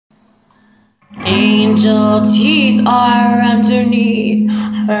Angel teeth are underneath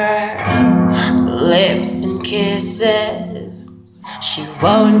her lips and kisses. She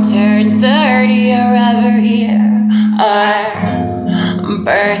won't turn 30 or ever hear our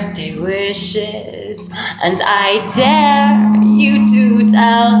birthday wishes. And I dare you to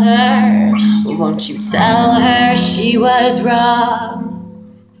tell her, won't you tell her she was wrong?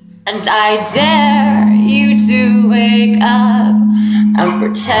 And I dare you to wake up and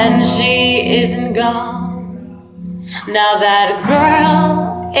pretend she isn't gone. Now that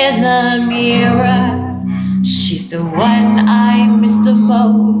girl in the mirror, she's the one I miss the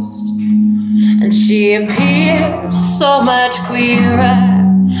most. And she appears so much clearer.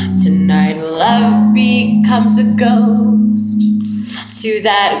 Tonight love becomes a ghost. To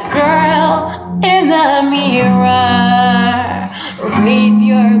that girl in the mirror, raise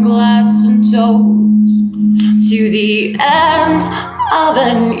your glass and toast to the end of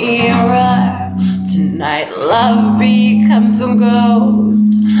an era. Tonight love becomes a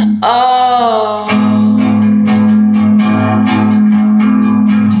ghost. Oh.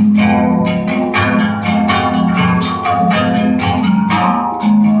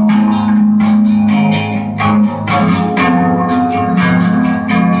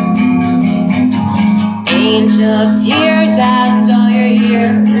 Angel tears and all your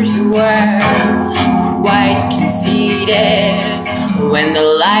years were quite conceited. When the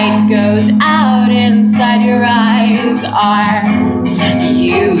light goes out inside your eyes, are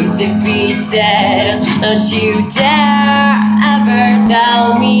you defeated? Don't you dare ever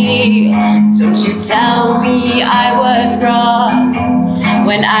tell me, don't you tell me I was wrong,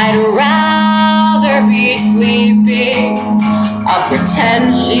 when I'd rather be sleeping. I'll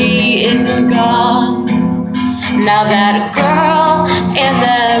pretend she isn't gone. Now that girl in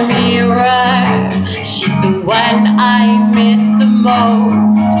the mirror, she's the one I miss the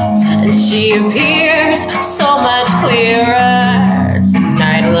most. And she appears so much clearer.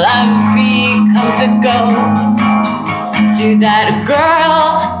 Tonight love becomes a ghost. To that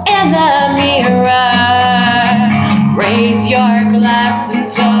girl in the mirror, raise your glass and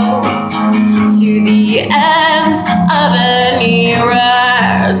toast to the end of an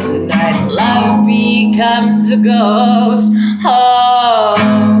era. Tonight love becomes a ghost. Oh.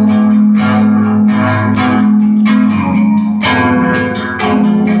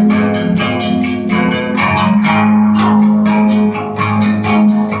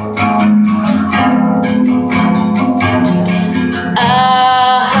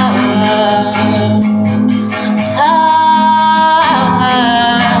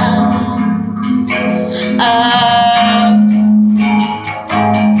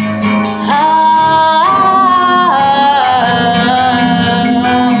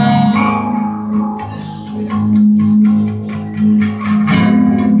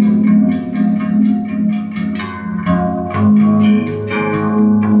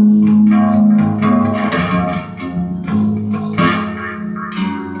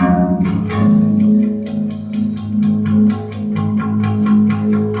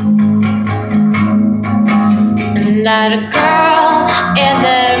 Not a girl in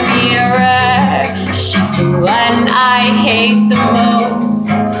the mirror, she's the one I hate the most.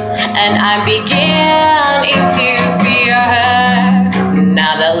 And I'm beginning to fear her,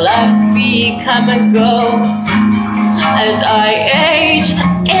 now that love's become a ghost. As I age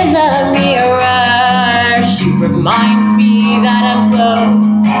in the mirror, she reminds me that I'm close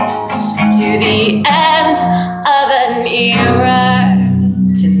to the end of an era.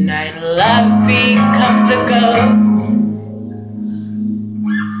 Tonight love becomes a ghost.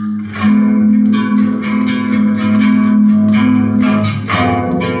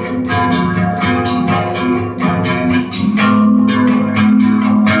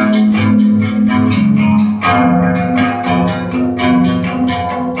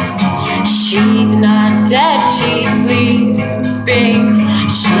 She's not dead, she's sleeping.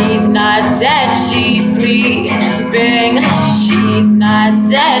 She's not dead, she's sleeping. She's not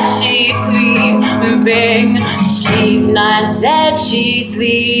dead, she's sleeping. She's not dead, she's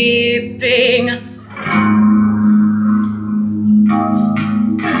sleeping.